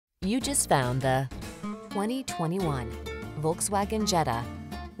You just found the 2021 Volkswagen Jetta.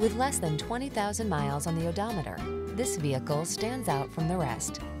 With less than 20,000 miles on the odometer, this vehicle stands out from the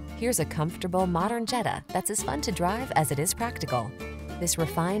rest. Here's a comfortable modern Jetta that's as fun to drive as it is practical. This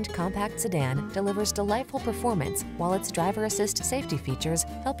refined compact sedan delivers delightful performance while its driver assist safety features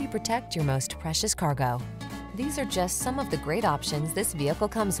help you protect your most precious cargo. These are just some of the great options this vehicle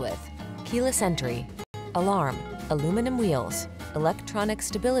comes with: keyless entry, alarm, aluminum wheels, electronic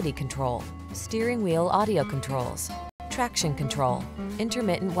stability control, steering wheel audio controls, traction control,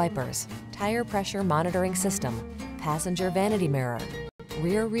 intermittent wipers, tire pressure monitoring system, passenger vanity mirror,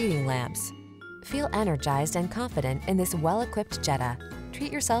 rear reading lamps. Feel energized and confident in this well-equipped Jetta.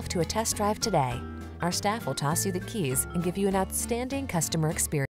 Treat yourself to a test drive today. Our staff will toss you the keys and give you an outstanding customer experience.